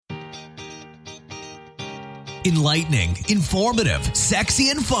Enlightening, informative,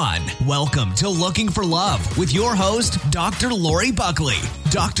 sexy, and fun. Welcome to Looking for Love with your host, Dr. Lori Buckley.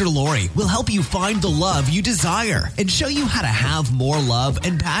 Dr. Lori will help you find the love you desire and show you how to have more love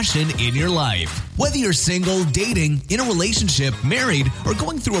and passion in your life. Whether you're single, dating, in a relationship, married, or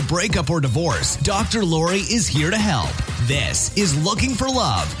going through a breakup or divorce, Dr. Lori is here to help. This is Looking for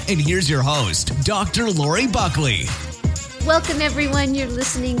Love, and here's your host, Dr. Lori Buckley. Welcome, everyone. You're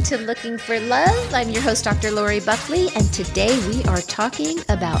listening to Looking for Love. I'm your host, Dr. Lori Buckley, and today we are talking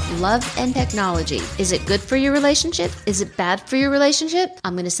about love and technology. Is it good for your relationship? Is it bad for your relationship?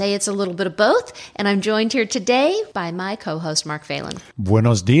 I'm going to say it's a little bit of both, and I'm joined here today by my co-host, Mark Phelan.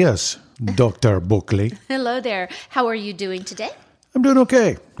 Buenos dias, Dr. Buckley. Hello there. How are you doing today? I'm doing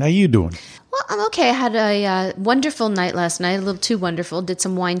okay. How you doing? Well, I'm okay. I had a wonderful night last night, a little too wonderful. Did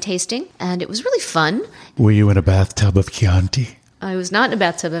some wine tasting, and it was really fun. Were you in a bathtub of Chianti? I was not in a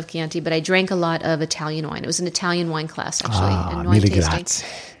bathtub of Chianti, but I drank a lot of Italian wine. It was an Italian wine class, actually, and wine tasting. Grazie.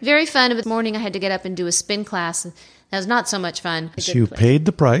 Very fun. But this morning I had to get up and do a spin class. That was not so much fun. So you paid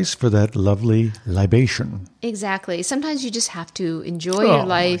the price for that lovely libation. Exactly. Sometimes you just have to enjoy your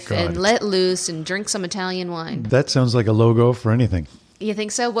life and let loose and drink some Italian wine. That sounds like a logo for anything. You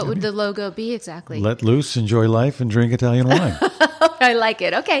think so? What would the logo be exactly? Let loose, enjoy life, and drink Italian wine. I like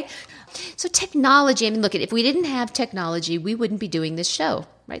it. Okay. So technology, I mean, look, if we didn't have technology, we wouldn't be doing this show,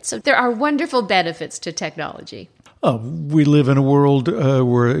 right? So there are wonderful benefits to technology. We live in a world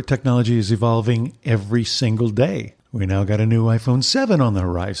where technology is evolving every single day. We now got a new iPhone 7 on the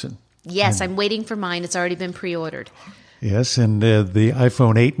horizon. Yes, I'm waiting for mine. It's already been pre-ordered. Yes, and the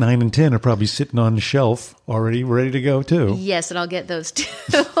iPhone 8, 9, and 10 are probably sitting on the shelf already ready to go, too. Yes, and I'll get those,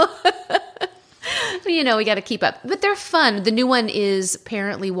 too. You know, we got to keep up. But they're fun. The new one is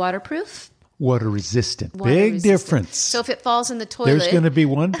apparently waterproof. Water resistant. Big difference. So if it falls in the toilet... There's going to be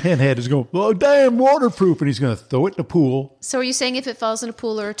one pinhead who's going, oh, damn, waterproof, and he's going to throw it in the pool. So are you saying if it falls in a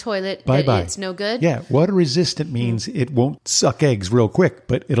pool or a toilet, Bye-bye. It's no good? Yeah, water resistant means it won't suck eggs real quick,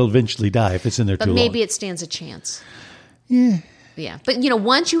 but it'll eventually die if it's in there too long. But maybe it stands a chance. Yeah. Yeah. But, you know,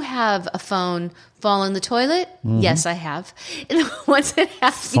 once you have a phone fall in the toilet, yes, I have. Once it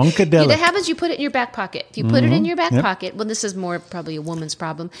happens, Funkadelic. That happens, you put it in your back pocket. If you put it in your back pocket, well, this is more probably a woman's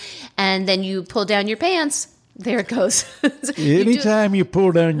problem, and then you pull down your pants, there it goes. Anytime you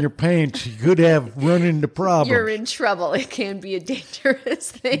pull down your pants, you could have run into problems. You're in trouble. It can be a dangerous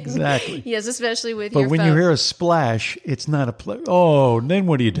thing. Exactly. Yes, especially with your phone. But when you hear a splash, it's not a oh, then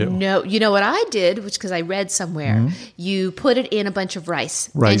what do you do? No, you know what I did, which because I read somewhere, you put it in a bunch of rice.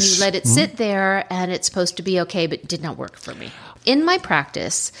 And you let it sit there, and it's supposed to be okay, but it did not work for me. In my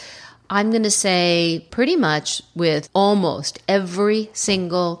practice, I'm going to say pretty much with almost every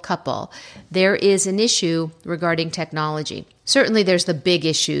single couple, there is an issue regarding technology. Certainly there's the big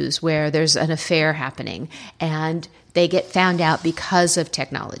issues where there's an affair happening and they get found out because of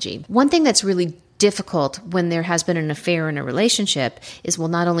technology. One thing that's really difficult when there has been an affair in a relationship is, well,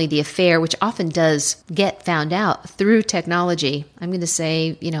 not only the affair, which often does get found out through technology. I'm going to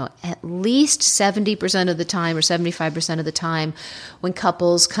say, you know, at least 70% of the time or 75% of the time when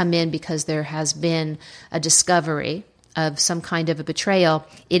couples come in because there has been a discovery of some kind of a betrayal,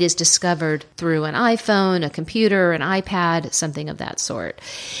 it is discovered through an iPhone, a computer, an iPad, something of that sort.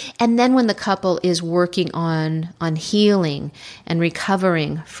 And then when the couple is working on healing and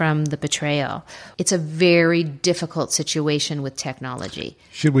recovering from the betrayal, it's a very difficult situation with technology.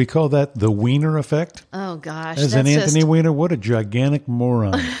 Should we call that the Wiener effect? Oh, gosh. As an Anthony Weiner, what a gigantic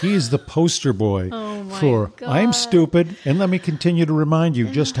moron. He is the poster boy for God. I'm stupid, and let me continue to remind you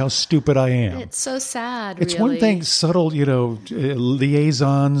just how stupid I am. It's so sad, It's really. one thing, subtle,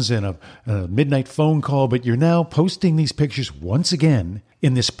 liaisons and a midnight phone call, but you're now posting these pictures once again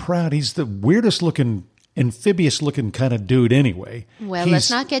in this proud, he's the weirdest looking, amphibious looking kind of dude anyway. Well, let's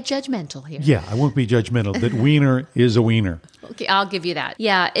not get judgmental here. Yeah, I won't be judgmental, but Wiener is a wiener. Okay, I'll give you that.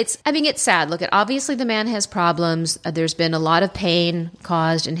 Yeah, it's sad. Look, obviously the man has problems. There's been a lot of pain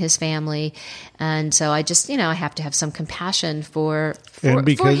caused in his family. And so I just, I have to have some compassion for him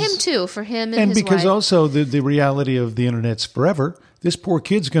too, for him and his wife. And because also the reality of the internet's forever, this poor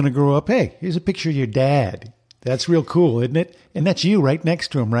kid's going to grow up, hey, here's a picture of your dad. That's real cool, isn't it? And that's you right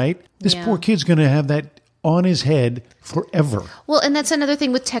next to him, right? This poor kid's going to have that on his head forever. Well, and that's another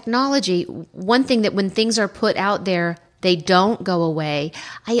thing with technology. One thing that when things are put out there, they don't go away.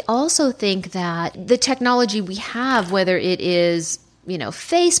 I also think that the technology we have, whether it is,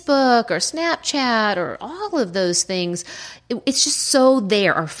 Facebook or Snapchat or all of those things, it's just so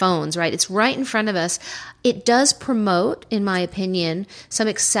there, our phones, right? It's right in front of us. It does promote, in my opinion, some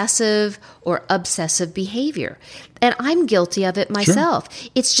excessive or obsessive behavior. And I'm guilty of it myself.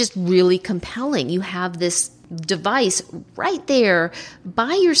 Sure. It's just really compelling. You have this device right there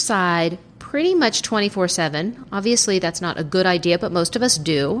by your side pretty much 24/7. Obviously, that's not a good idea, but most of us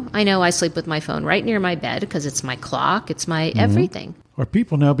do. I know I sleep with my phone right near my bed because it's my clock, it's my everything. Are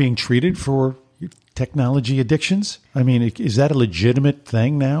people now being treated for technology addictions? I mean, is that a legitimate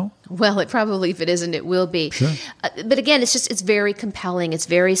thing now? Well, it probably, if it isn't, it will be. Sure. But again, it's very compelling. It's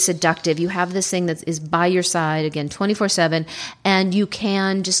very seductive. You have this thing that is by your side, again, 24/7, and you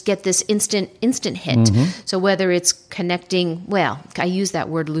can just get this instant hit. So whether it's connecting, well, I use that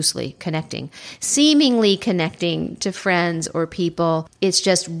word loosely, connecting, seemingly connecting to friends or people, it's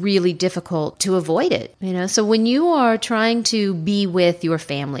just really difficult to avoid it. So when you are trying to be with your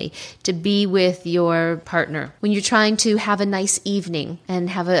family, to be with your partner, when you're trying to have a nice evening and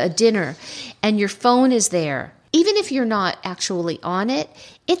have a dinner, and your phone is there, even if you're not actually on it,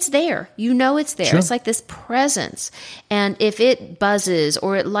 it's there. It's there. Sure. It's like this presence. And if it buzzes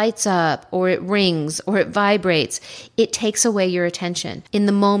or it lights up or it rings or it vibrates, it takes away your attention in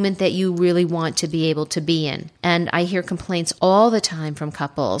the moment that you really want to be able to be in. And I hear complaints all the time from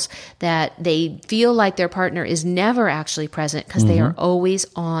couples that they feel like their partner is never actually present because they are always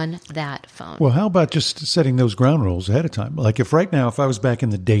on that phone. Well, how about just setting those ground rules ahead of time? Like if right now, if I was back in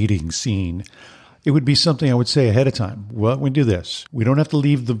the dating scene, it would be something I would say ahead of time. Well, we do this. We don't have to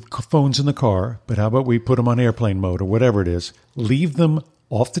leave the phones in the car, but how about we put them on airplane mode or whatever it is? Leave them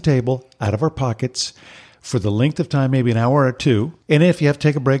off the table, out of our pockets for the length of time, maybe an hour or two. And if you have to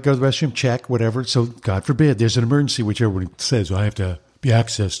take a break, go to the restroom, check, whatever. So God forbid there's an emergency, which everyone says, well, I have to be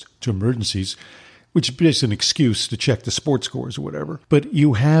accessed to emergencies, which is just an excuse to check the sports scores or whatever. But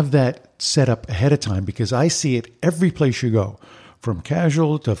you have that set up ahead of time because I see it every place you go. From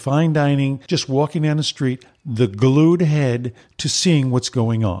casual to fine dining, just walking down the street, the glued head to seeing what's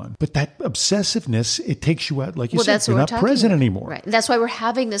going on. But that obsessiveness, it takes you out, like you said, you're not present anymore. Right. And that's why we're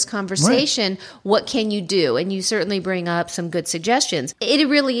having this conversation. Right. What can you do? And you certainly bring up some good suggestions. It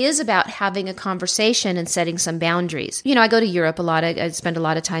really is about having a conversation and setting some boundaries. I go to Europe a lot. I spend a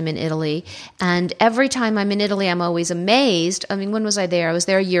lot of time in Italy. And every time I'm in Italy, I'm always amazed. I mean, when was I there? I was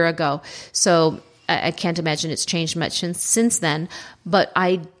there a year ago. So I can't imagine it's changed much since then. But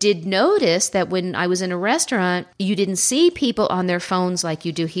I did notice that when I was in a restaurant, you didn't see people on their phones like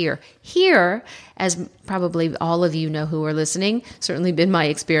you do here. Here, as probably all of you know who are listening, certainly been my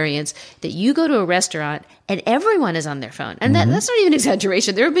experience, that you go to a restaurant and everyone is on their phone. And that's not even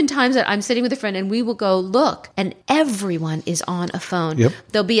exaggeration. There have been times that I'm sitting with a friend and we will go look and everyone is on a phone. Yep.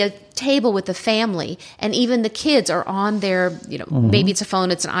 There'll be a table with the family and even the kids are on their, maybe it's a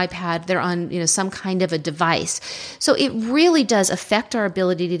phone, it's an iPad, they're on, some kind of a device. So it really does affect our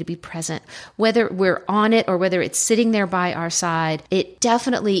ability to be present, whether we're on it or whether it's sitting there by our side. It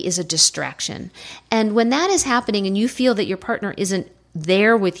definitely is a distraction. And when that is happening and you feel that your partner isn't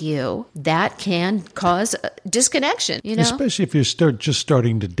there with you, that can cause disconnection, Especially if you're just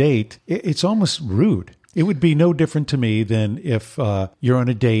starting to date, it's almost rude. It would be no different to me than if you're on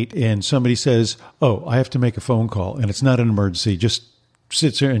a date and somebody says, oh, I have to make a phone call and it's not an emergency, just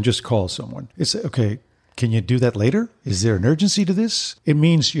sits there and just calls someone. It's okay. Can you do that later? Is there an urgency to this? It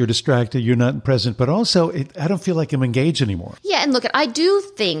means you're distracted, you're not present, but also I don't feel like I'm engaged anymore. Yeah, and look, I do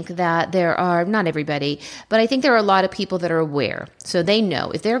think that there are, not everybody, but I think there are a lot of people that are aware. So they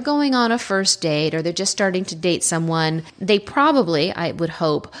know if they're going on a first date or they're just starting to date someone, they probably, I would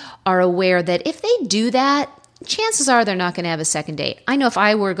hope, are aware that if they do that, chances are they're not going to have a second date. I know if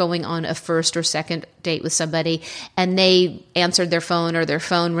I were going on a first or second date with somebody and they answered their phone or their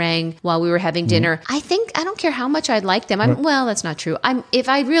phone rang while we were having dinner, I don't care how much I'd like them. Well, that's not true. If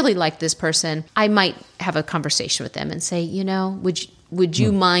I really like this person, I might have a conversation with them and say, would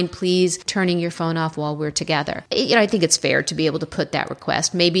you mind please turning your phone off while we're together? I think it's fair to be able to put that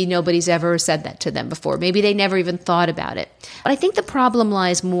request. Maybe nobody's ever said that to them before. Maybe they never even thought about it. But I think the problem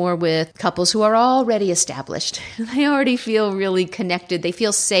lies more with couples who are already established. They already feel really connected. They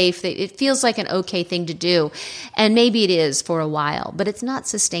feel safe. It feels like an okay thing to do. And maybe it is for a while, but it's not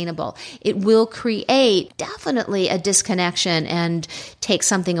sustainable. It will create definitely a disconnection and take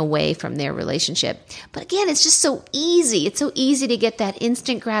something away from their relationship. But again, it's just so easy. It's so easy to get that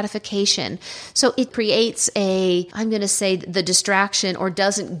instant gratification. So it creates the distraction or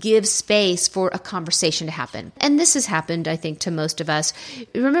doesn't give space for a conversation to happen. And this has happened, I think, to most of us.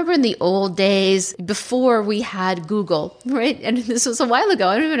 Remember in the old days before we had Google, right? And this was a while ago.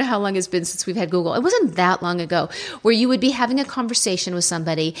 I don't even know how long it's been since we've had Google. It wasn't that long ago where you would be having a conversation with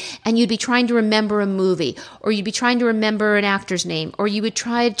somebody and you'd be trying to remember a movie or you'd be trying to remember an actor's name or you would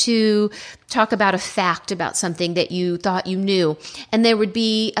try to talk about a fact about something that you thought you knew, and there would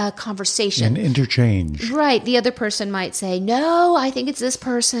be a conversation. An interchange. Right. The other person might say, no, I think it's this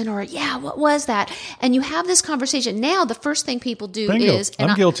person, or yeah, what was that? And you have this conversation. Now, the first thing people do Bingo. is...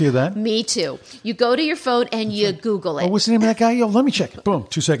 I'm guilty of that. Me too. You go to your phone and you Google it. Oh, what's the name of that guy? Yo, let me check it. Boom.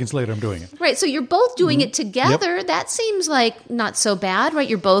 2 seconds later, I'm doing it. Right. So you're both doing it together. Yep. That seems like not so bad, right?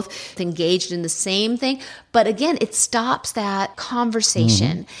 You're both engaged in the same thing. But again, it stops that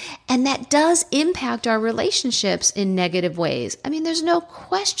conversation. And that does impact our relationships in negative ways. I mean, there's no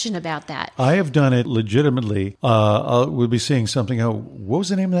question about that. I have done it legitimately. We'll be seeing something. Oh, what was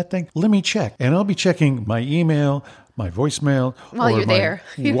the name of that thing? Let me check. And I'll be checking my email, my voicemail. While you're there.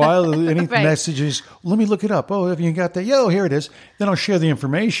 While any right. messages, let me look it up. Oh, have you got that? Yo, here it is. Then I'll share the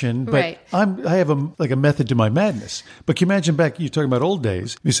information. But right. I have a method to my madness. But can you imagine back, you're talking about old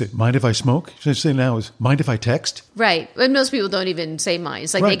days. You say, mind if I smoke? So I say now is, mind if I text? Right. And most people don't even say mind.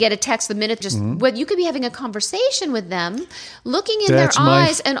 It's like they get a text the minute, just well, you could be having a conversation with them, looking in their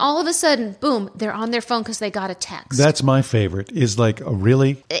eyes, and all of a sudden, boom, they're on their phone because they got a text. That's my favorite, is like,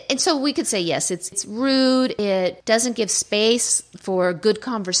 really? And so we could say, yes, it's rude. It doesn't give space for good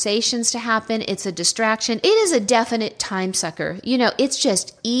conversations to happen. It's a distraction. It is a definite time sucker. You know, it's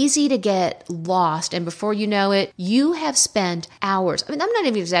just easy to get lost. And before you know it, you have spent hours. I mean, I'm not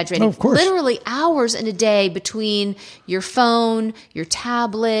even exaggerating. No, of course. Literally hours in a day between your phone, your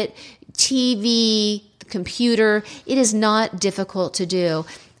tablet, TV, the computer. It is not difficult to do.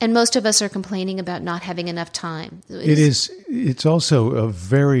 And most of us are complaining about not having enough time. It's also a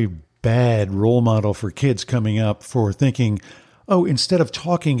very bad role model for kids coming up for thinking, oh, instead of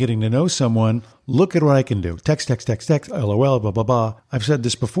talking, getting to know someone, look at what I can do. Text, LOL, blah, blah, blah. I've said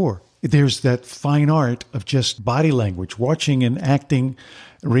this before. There's that fine art of just body language, watching and acting,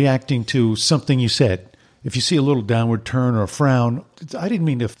 reacting to something you said. If you see a little downward turn or a frown, I didn't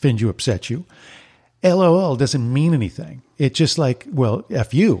mean to offend you, upset you. LOL doesn't mean anything. It's just like, well,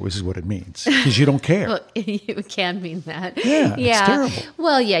 F you is what it means, because you don't care. Well, it can mean that. Yeah, it's terrible.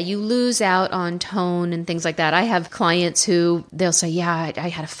 Well, yeah, you lose out on tone and things like that. I have clients who, they'll say, yeah, I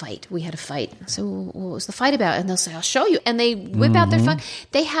had a fight. We had a fight. So what was the fight about? And they'll say, I'll show you. And they whip out their phone.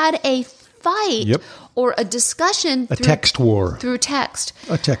 They had a fight or a discussion through text war. Through text.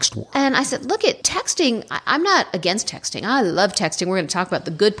 A text war. And I said, look at texting. I'm not against texting. I love texting. We're going to talk about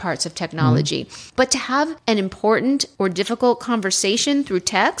the good parts of technology. But to have an important or difficult conversation through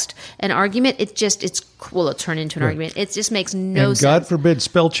text, an argument, it'll turn into an argument. It just makes no sense. And God forbid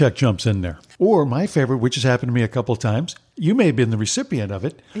spell check jumps in there. Or my favorite, which has happened to me a couple of times, you may have been the recipient of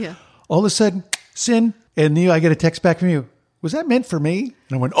it. Yeah. All of a sudden, sin, and I get a text back from you. Was that meant for me?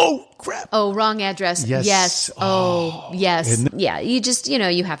 And I went, oh, crap. Oh, wrong address. Yes. Oh, yes. Yeah,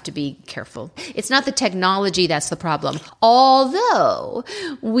 you have to be careful. It's not the technology that's the problem. Although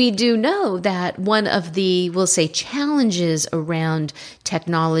we do know that one of the, we'll say, challenges around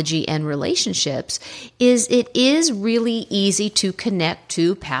technology and relationships is it is really easy to connect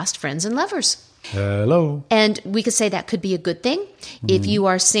to past friends and lovers. Hello. And we could say that could be a good thing. If you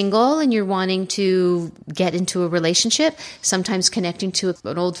are single and you're wanting to get into a relationship, sometimes connecting to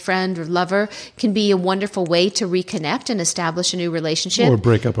an old friend or lover can be a wonderful way to reconnect and establish a new relationship. Or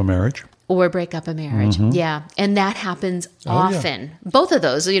break up a marriage. Yeah. And that happens often. Yeah. Both of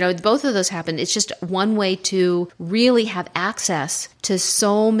those happen. It's just one way to really have access to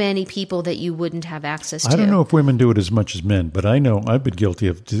so many people that you wouldn't have access to. I don't know if women do it as much as men, but I know I've been guilty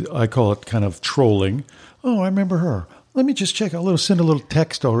of, I call it kind of trolling. Oh, I remember her. Let me just check. Send a little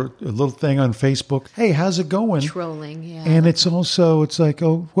text or a little thing on Facebook. Hey, how's it going? Trolling, yeah. And it's like,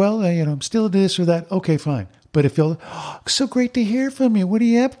 oh, well, I'm still this or that. Okay, fine. But if you'll, so great to hear from you. What are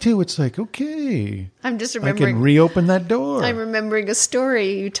you up to? It's like, okay. I'm just remembering. I can reopen that door. I'm remembering a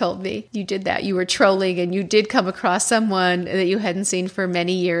story you told me. You did that. You were trolling and you did come across someone that you hadn't seen for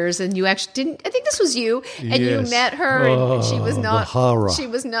many years. And you actually didn't, I think this was you. And you met her and she was not. The horror. She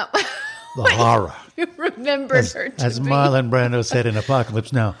was not. The horror. You remembered her to as Marlon Brando said in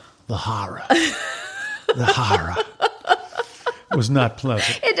Apocalypse Now, the horror. The horror. It was not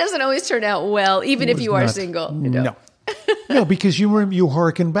pleasant. It doesn't always turn out well, even if you are single. No. No, because you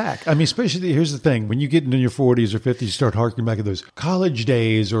harken back. I mean, especially, here's the thing. When you get into your 40s or 50s, you start harking back to those college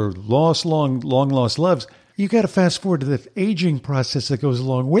days or long lost loves. You got to fast forward to the aging process that goes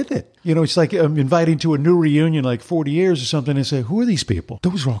along with it. It's like inviting to a new reunion like 40 years or something and say, who are these people?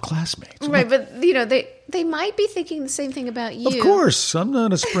 Those are all classmates. Right, but, they might be thinking the same thing about you. Of course. I'm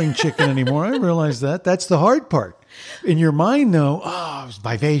not a spring chicken anymore. I realize that. That's the hard part. In your mind, though, it was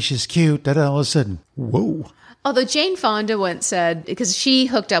vivacious, cute, all of a sudden, whoa. Although Jane Fonda once said, because she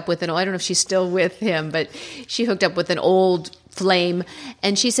hooked up with I don't know if she's still with him, but she hooked up with an old flame.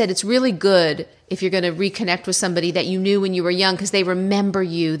 And she said it's really good if you're going to reconnect with somebody that you knew when you were young because they remember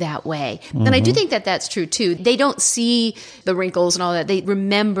you that way. Mm-hmm. And I do think that that's true too. They don't see the wrinkles and all that. They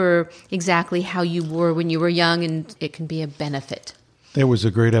remember exactly how you were when you were young, and it can be a benefit. There was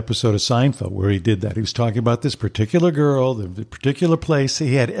a great episode of Seinfeld where he did that. He was talking about this particular girl, the particular place.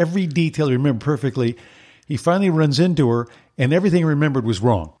 He had every detail he remembered perfectly. He finally runs into her, and everything he remembered was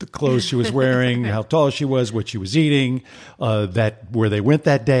wrong. The clothes she was wearing, how tall she was, what she was eating, where they went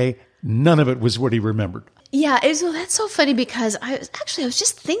that day. None of it was what he remembered. Yeah, that's so funny because I was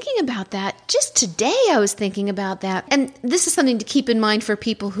just thinking about that. Just today I was thinking about that. And this is something to keep in mind for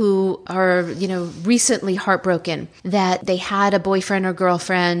people who are, recently heartbroken, that they had a boyfriend or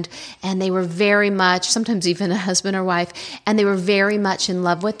girlfriend and they were very much, sometimes even a husband or wife, and they were very much in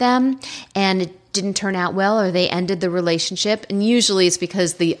love with them, and it didn't turn out well, or they ended the relationship. And usually it's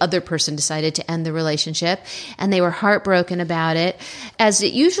because the other person decided to end the relationship and they were heartbroken about it. As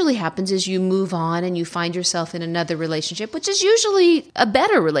it usually happens is you move on and you find yourself in another relationship, which is usually a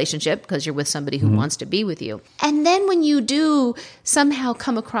better relationship because you're with somebody who wants to be with you. And then when you do somehow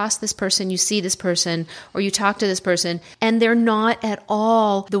come across this person, you see this person or you talk to this person and they're not at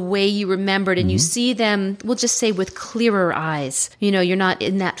all the way you remembered, and you see them, we'll just say, with clearer eyes. You're not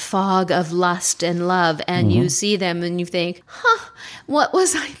in that fog of lust and love, and you see them and you think, what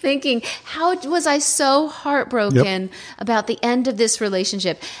was I thinking? How was I so heartbroken about the end of this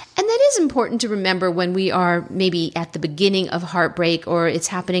relationship? And that is important to remember when we are maybe at the beginning of heartbreak or it's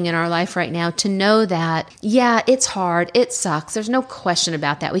happening in our life right now, to know that, yeah, it's hard. It sucks. There's no question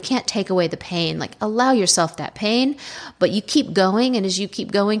about that. We can't take away the pain. Like, allow yourself that pain, but you keep going. And as you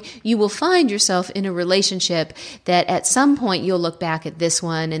keep going, you will find yourself in a relationship that at some point you'll look back at this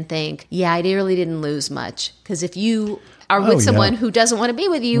one and think, yeah, I really didn't lose much. Because if you are with someone who doesn't want to be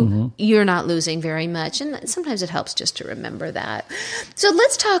with you, you're not losing very much. And sometimes it helps just to remember that. So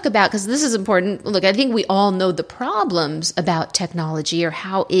let's talk about, because this is important. Look, I think we all know the problems about technology or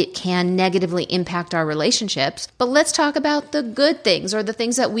how it can negatively impact our relationships. But let's talk about the good things, or the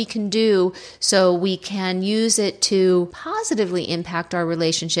things that we can do so we can use it to positively impact our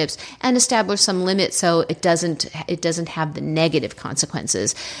relationships and establish some limits so it doesn't have the negative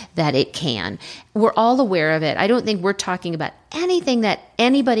consequences that it can. We're all aware of it. I don't think we're talking about anything that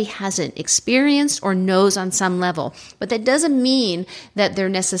anybody hasn't experienced or knows on some level, but that doesn't mean that they're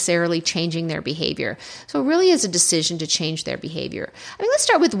necessarily changing their behavior. So it really is a decision to change their behavior. I mean, let's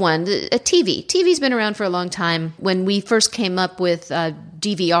start with one, a TV. TV's been around for a long time. When we first came up with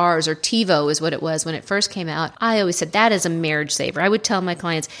DVRs, or TiVo is what it was when it first came out, I always said that is a marriage saver. I would tell my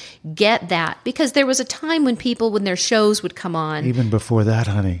clients, get that, because there was a time when their shows would come on. Even before that,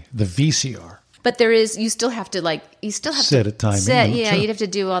 honey, the VCR. But you still have to set a timing. Yeah, you'd have to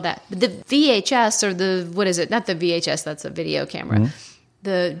do all that. But the VHS, or what is it? Not the VHS, that's a video camera.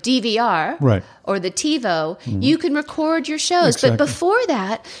 The DVR, or the TiVo, you can record your shows. Exactly. But before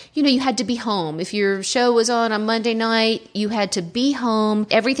that, you had to be home. If your show was on Monday night, you had to be home.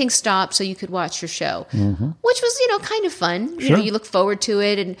 Everything stopped so you could watch your show, which was, kind of fun. Sure. You look forward to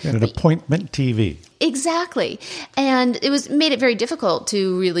it. And an appointment TV. Exactly. And it made it very difficult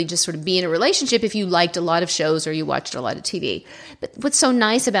to really just sort of be in a relationship if you liked a lot of shows or you watched a lot of TV. But what's so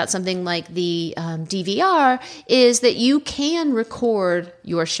nice about something like the DVR is that you can record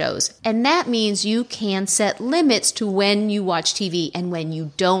your shows. And that means you can set limits to when you watch TV and when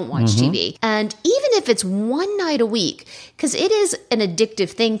you don't watch TV. And even if it's one night a week, because it is an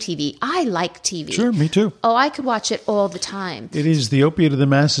addictive thing, TV. I like TV. Sure, me too. Oh, I could watch it all the time. It is the opiate of the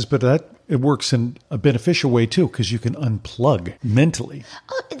masses, but it works in a beneficial way too, because you can unplug mentally.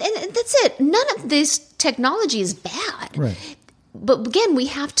 Oh, and that's it. None of this technology is bad. Right. But again, we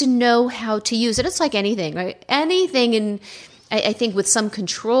have to know how to use it. It's like anything, right? Anything I think with some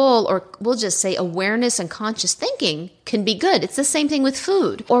control, or we'll just say awareness and conscious thinking, can be good. It's the same thing with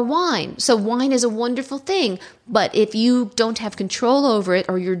food or wine. So wine is a wonderful thing, but if you don't have control over it,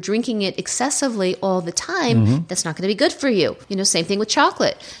 or you're drinking it excessively all the time, that's not going to be good for you. Same thing with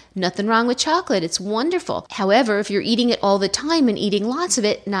chocolate. Nothing wrong with chocolate. It's wonderful. However, if you're eating it all the time and eating lots of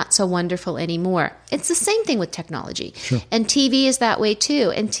it, not so wonderful anymore. It's the same thing with technology. Sure. And TV is that way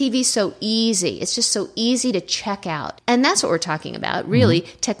too. And TV's so easy. It's just so easy to check out. And that's what we're talking about. Really,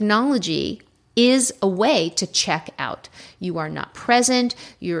 technology is a way to check out. You are not present.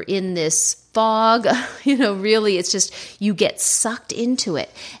 You're in this fog, really it's just you get sucked into it.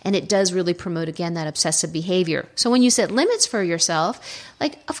 And it does really promote, again, that obsessive behavior. So when you set limits for yourself,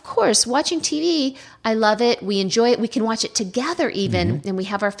 like, of course, watching TV, I love it. We enjoy it. We can watch it together even. And we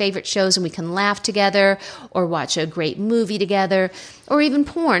have our favorite shows and we can laugh together or watch a great movie together or even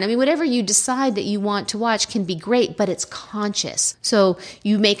porn. I mean, whatever you decide that you want to watch can be great, but it's conscious. So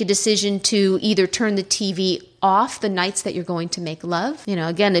you make a decision to either turn the TV off the nights that you're going to make love.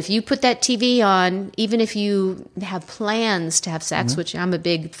 Again, if you put that TV on, even if you have plans to have sex, which I'm a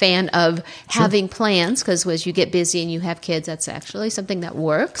big fan of having plans, because as you get busy and you have kids, that's actually something that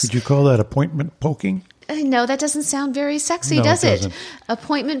works. Could you call that appointment poking? No, that doesn't sound very sexy, No, does it it? doesn't.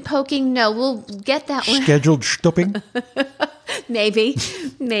 Appointment poking, no, we'll get that one. Scheduled stopping? Maybe.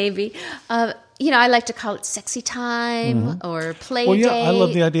 I like to call it sexy time or play Well, yeah, date. I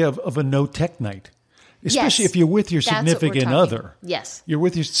love the idea of a no-tech night. Especially if you're with your That's what we're significant talking. other. Yes. You're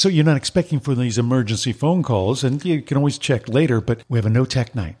with so you're not expecting for these emergency phone calls, and you can always check later, but we have a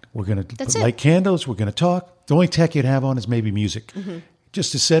no-tech night. We're going to light candles. We're going to talk. The only tech you'd have on is maybe music.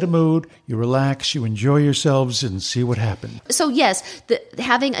 Just to set a mood, you relax, you enjoy yourselves, and see what happens. So yes,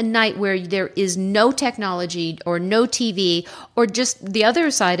 having a night where there is no technology or no TV, or just the other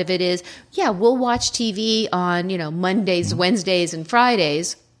side of it is, we'll watch TV on, Mondays, Wednesdays, and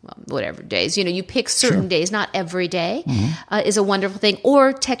Fridays. Well, whatever days, you pick certain days, not every day, is a wonderful thing.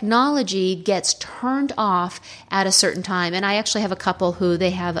 Or technology gets turned off at a certain time. And I actually have a couple who they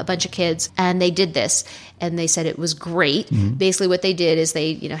have a bunch of kids and they did this and they said it was great. Basically what they did is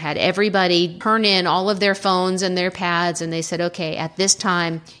they, had everybody turn in all of their phones and their pads and they said, okay, at this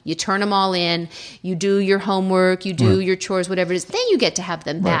time, you turn them all in, you do your homework, you do your chores, whatever it is, then you get to have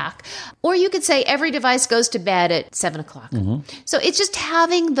them back. Or you could say every device goes to bed at 7 o'clock. So it's just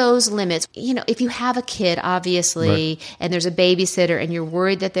having those limits. If you have a kid, obviously, and there's a babysitter and you're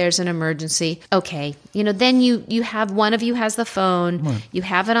worried that there's an emergency, okay, then you have one of you has the phone, you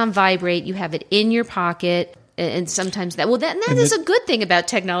have it on vibrate, you have it in your pocket. And sometimes that is a good thing about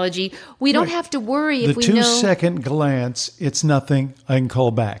technology. We don't have to worry if we know. The 2-second glance, it's nothing. I can call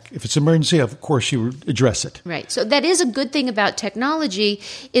back. If it's emergency, of course you address it. Right. So that is a good thing about technology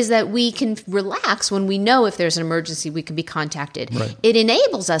is that we can relax when we know if there's an emergency, we can be contacted. Right. It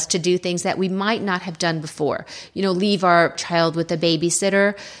enables us to do things that we might not have done before. Leave our child with a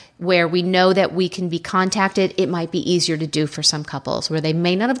babysitter where we know that we can be contacted. It might be easier to do for some couples where they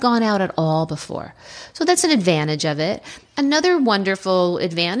may not have gone out at all before. So that's an advantage of it. Another wonderful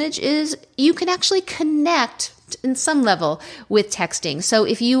advantage is you can actually connect in some level with texting. So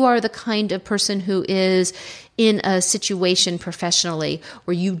if you are the kind of person who is in a situation professionally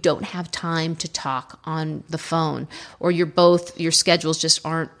where you don't have time to talk on the phone, or your schedules just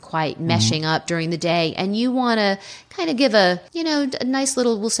aren't quite meshing up during the day, and you want to kind of give a nice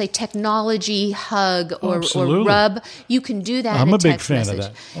little, we'll say, technology hug or rub, you can do that. I'm a big fan of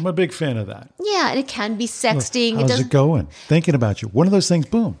that. I'm a big fan of that. Yeah, and it can be sexting. How's it going? Thinking about you. One of those things,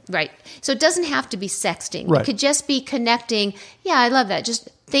 boom. Right. So it doesn't have to be sexting. Right. It could just be connecting. Yeah, I love that. Just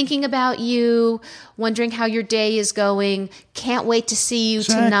thinking about you, wondering how your day is going. Can't wait to see you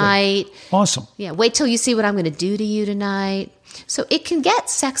tonight. Awesome. Yeah, wait till you see what I'm going to do to you tonight. So it can get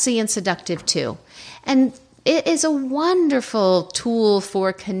sexy and seductive too. And it is a wonderful tool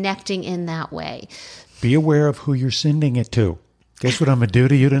for connecting in that way. Be aware of who you're sending it to. Guess what I'm going to do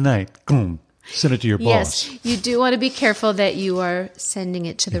to you tonight? Boom. Send it to your boss. Yes, you do want to be careful that you are sending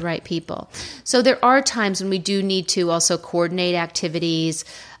it to the right people. So there are times when we do need to also coordinate activities,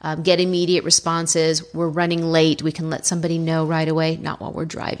 get immediate responses. We're running late. We can let somebody know right away, not while we're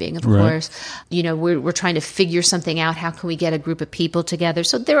driving, of course. We're trying to figure something out. How can we get a group of people together?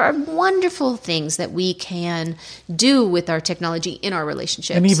 So there are wonderful things that we can do with our technology in our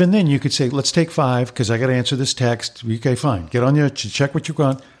relationships. And even then, you could say, let's take 5 because I got to answer this text. Okay, fine. Get on your, check what you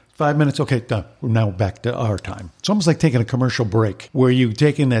got. 5 minutes. Okay, done. We're now back to our time. It's almost like taking a commercial break where you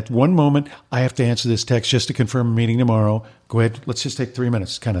take in that one moment. I have to answer this text just to confirm a meeting tomorrow. Go ahead. Let's just take 3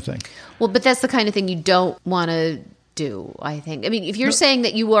 minutes kind of thing. Well, but that's the kind of thing you don't want to do, I think. I mean, if you're saying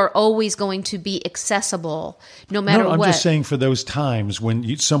that you are always going to be accessible no matter what. I'm just saying for those times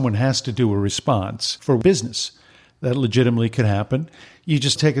when someone has to do a response for business, that legitimately could happen. You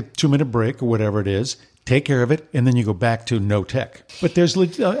just take a 2-minute break or whatever it is, take care of it, and then you go back to no tech. But there's,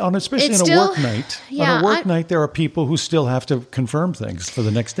 especially on a work night, there are people who still have to confirm things for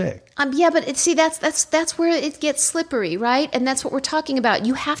the next day. But that's where it gets slippery, right? And that's what we're talking about.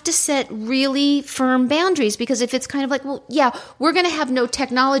 You have to set really firm boundaries, because if it's kind of like, well, yeah, we're going to have no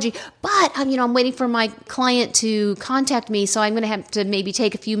technology, but I'm waiting for my client to contact me, so I'm going to have to maybe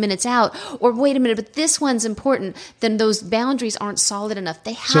take a few minutes out. Or wait a minute, but this one's important. Then those boundaries aren't solid enough.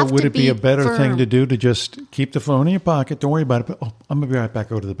 They have to be So would it be a better firm thing to do to just keep the phone in your pocket? Don't worry about it. But I'm going to be right back.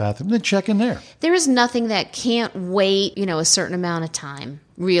 Go to the bathroom. Then check in there. There is nothing that can't wait, a certain amount of time.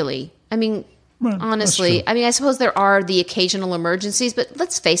 Really. Honestly, I suppose there are the occasional emergencies, but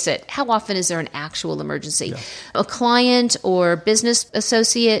let's face it, how often is there an actual emergency? Yeah. A client or business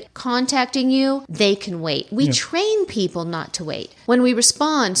associate contacting you, they can wait. We train people not to wait. When we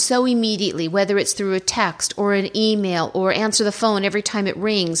respond so immediately, whether it's through a text or an email or answer the phone every time it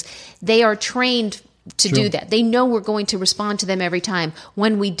rings, they are trained to do that. They know we're going to respond to them every time.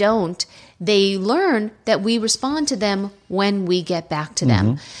 When we don't, they learn that we respond to them when we get back to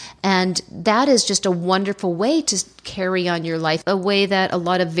them. And that is just a wonderful way to carry on your life, a way that a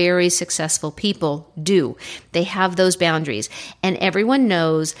lot of very successful people do. They have those boundaries. And everyone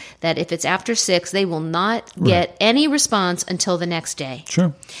knows that if it's after 6, they will not get any response until the next day.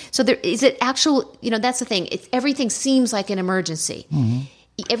 Sure. So there is it actual, that's the thing. Everything seems like an emergency.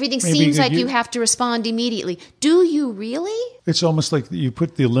 Everything seems like you have to respond immediately. Do you really? It's almost like you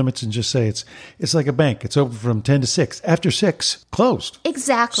put the limits and just say it's like a bank. It's open from 10 to 6. After 6, closed.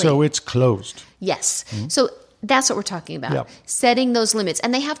 Exactly. So it's closed. Yes. So that's what we're talking about. Setting those limits.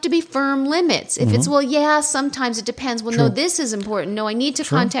 And they have to be firm limits. If it's, sometimes it depends. Well, no, this is important. No, I need to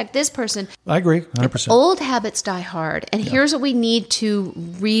contact this person. I agree, 100%. Old habits die hard. And here's what we need to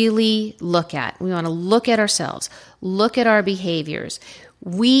really look at. We want to look at ourselves, look at our behaviors.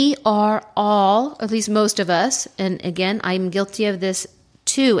 We are all, at least most of us, and again, I'm guilty of this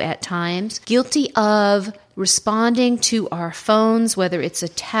too at times, guilty of responding to our phones, whether it's a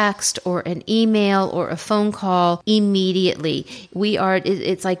text or an email or a phone call, immediately.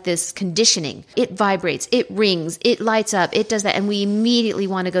 It's like this conditioning. It vibrates, it rings, it lights up, it does that, and we immediately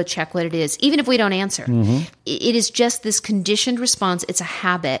want to go check what it is, even if we don't answer. It is just this conditioned response. It's a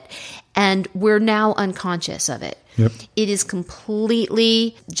habit, and we're now unconscious of it. It is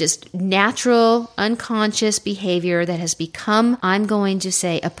completely just natural, unconscious behavior that has become, I'm going to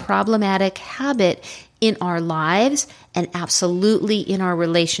say, a problematic habit in our lives and absolutely in our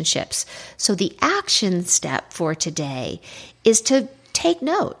relationships. So the action step for today is to take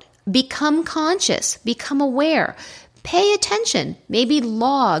note, become conscious, become aware, pay attention, maybe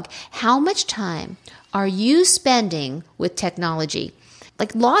log how much time are you spending with technology.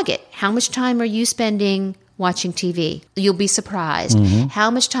 Like log it. How much time are you spending watching TV? You'll be surprised. How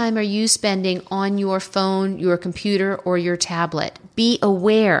much time are you spending on your phone, your computer, or your tablet? Be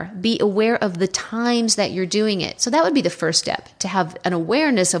aware. Be aware of the times that you're doing it. So that would be the first step, to have an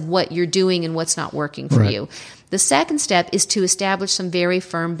awareness of what you're doing and what's not working for you. The second step is to establish some very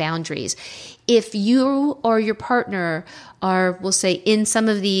firm boundaries. If you or your partner are, we'll say, in some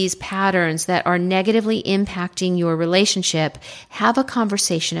of these patterns that are negatively impacting your relationship, have a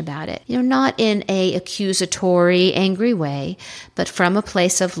conversation about it. Not in a accusatory, angry way, but from a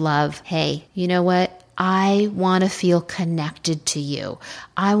place of love. Hey, you know what? I want to feel connected to you.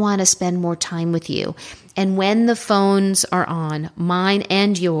 I want to spend more time with you. And when the phones are on, mine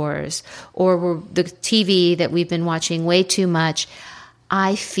and yours, or the TV that we've been watching way too much,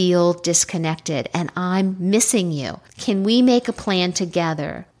 I feel disconnected and I'm missing you. Can we make a plan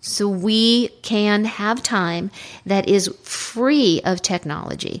together so we can have time that is free of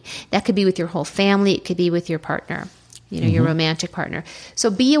technology? That could be with your whole family. It could be with your partner. Your romantic partner. So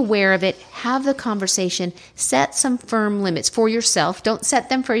be aware of it, have the conversation, set some firm limits for yourself. Don't set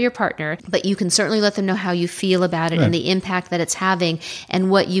them for your partner, but you can certainly let them know how you feel about it and the impact that it's having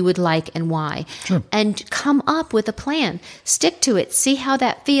and what you would like and why. And come up with a plan. Stick to it. See how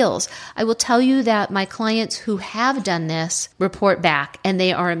that feels. I will tell you that my clients who have done this report back, and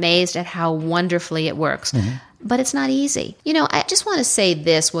they are amazed at how wonderfully it works. But it's not easy. I just want to say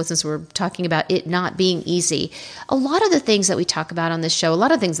this, since we're talking about it not being easy. A lot of the things that we talk about on this show, a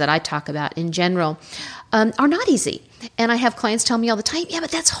lot of things that I talk about in general, are not easy. And I have clients tell me all the time, yeah,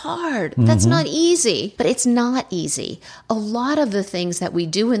 but that's hard. That's not easy. But it's not easy. A lot of the things that we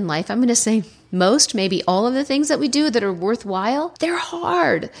do in life, I'm going to say most, maybe all of the things that we do that are worthwhile, they're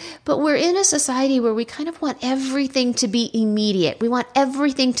hard. But we're in a society where we kind of want everything to be immediate. We want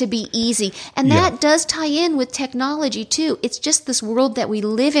everything to be easy. And that does tie in with technology too. It's just this world that we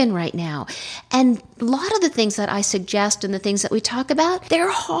live in right now. And a lot of the things that I suggest and the things that we talk about, they're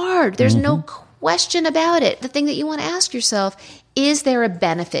hard. There's no question about it. The thing that you want to ask yourself, is there a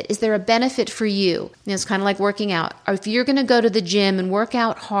benefit? Is there a benefit for you? It's kind of like working out. If you're going to go to the gym and work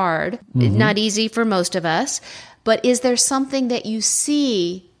out hard, not easy for most of us, but is there something that you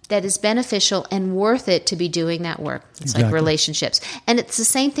see that is beneficial and worth it to be doing that work? It's like relationships. And it's the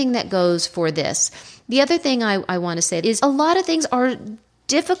same thing that goes for this. The other thing I want to say is a lot of things are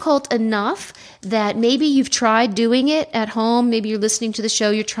difficult enough that maybe you've tried doing it at home. Maybe you're listening to the show,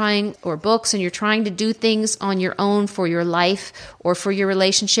 you're trying, or books, and you're trying to do things on your own for your life or for your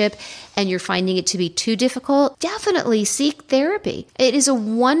relationship, and you're finding it to be too difficult. Definitely seek therapy. It is a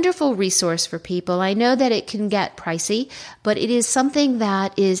wonderful resource for people. I know that it can get pricey, but it is something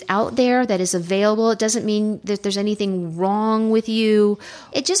that is out there, that is available. It doesn't mean that there's anything wrong with you.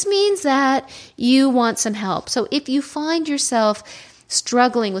 It just means that you want some help. So if you find yourself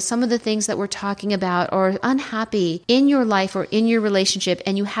struggling with some of the things that we're talking about, or unhappy in your life or in your relationship,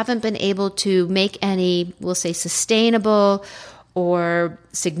 and you haven't been able to make any, we'll say, sustainable or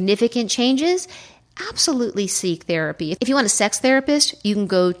significant changes, absolutely seek therapy. If you want a sex therapist, you can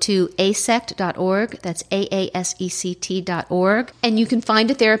go to aasect.org. That's AASECT.org. And you can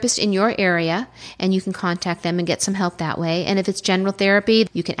find a therapist in your area, and you can contact them and get some help that way. And if it's general therapy,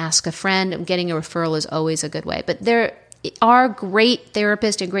 you can ask a friend. Getting a referral is always a good way. But there are great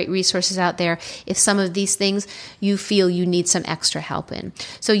therapists and great resources out there if some of these things you feel you need some extra help in.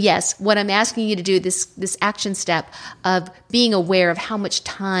 So yes, what I'm asking you to do, this action step of being aware of how much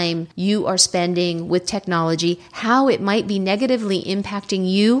time you are spending with technology, how it might be negatively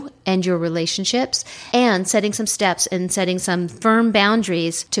impacting you and your relationships, and setting some steps and setting some firm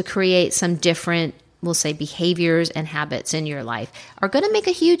boundaries to create some different, we'll say, behaviors and habits in your life are going to make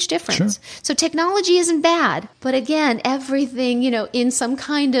a huge difference. Sure. So technology isn't bad, but again, everything, in some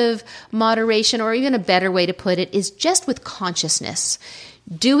kind of moderation, or even a better way to put it, is just with consciousness.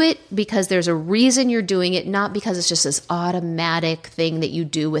 Do it because there's a reason you're doing it, not because it's just this automatic thing that you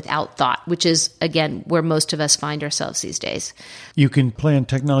do without thought, which is, again, where most of us find ourselves these days. You can plan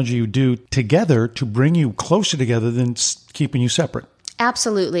technology you do together to bring you closer together than keeping you separate.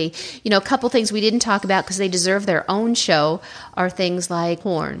 Absolutely. A couple things we didn't talk about because they deserve their own show are things like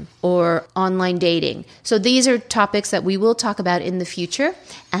porn or online dating. So these are topics that we will talk about in the future.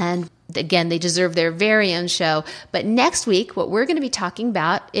 And again, they deserve their very own show. But next week, what we're going to be talking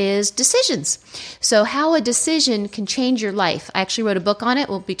about is decisions. So how a decision can change your life. I actually wrote a book on it.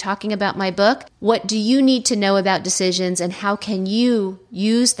 We'll be talking about my book. What do you need to know about decisions, and how can you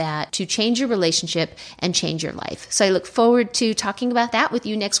use that to change your relationship and change your life? So I look forward to talking about that with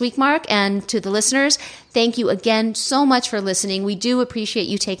you next week, Mark, and to the listeners. Thank you again so much for listening. We do appreciate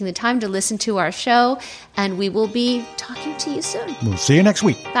you taking the time to listen to our show, and we will be talking to you soon. We'll see you next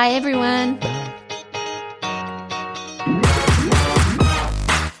week. Bye, everyone. Bye.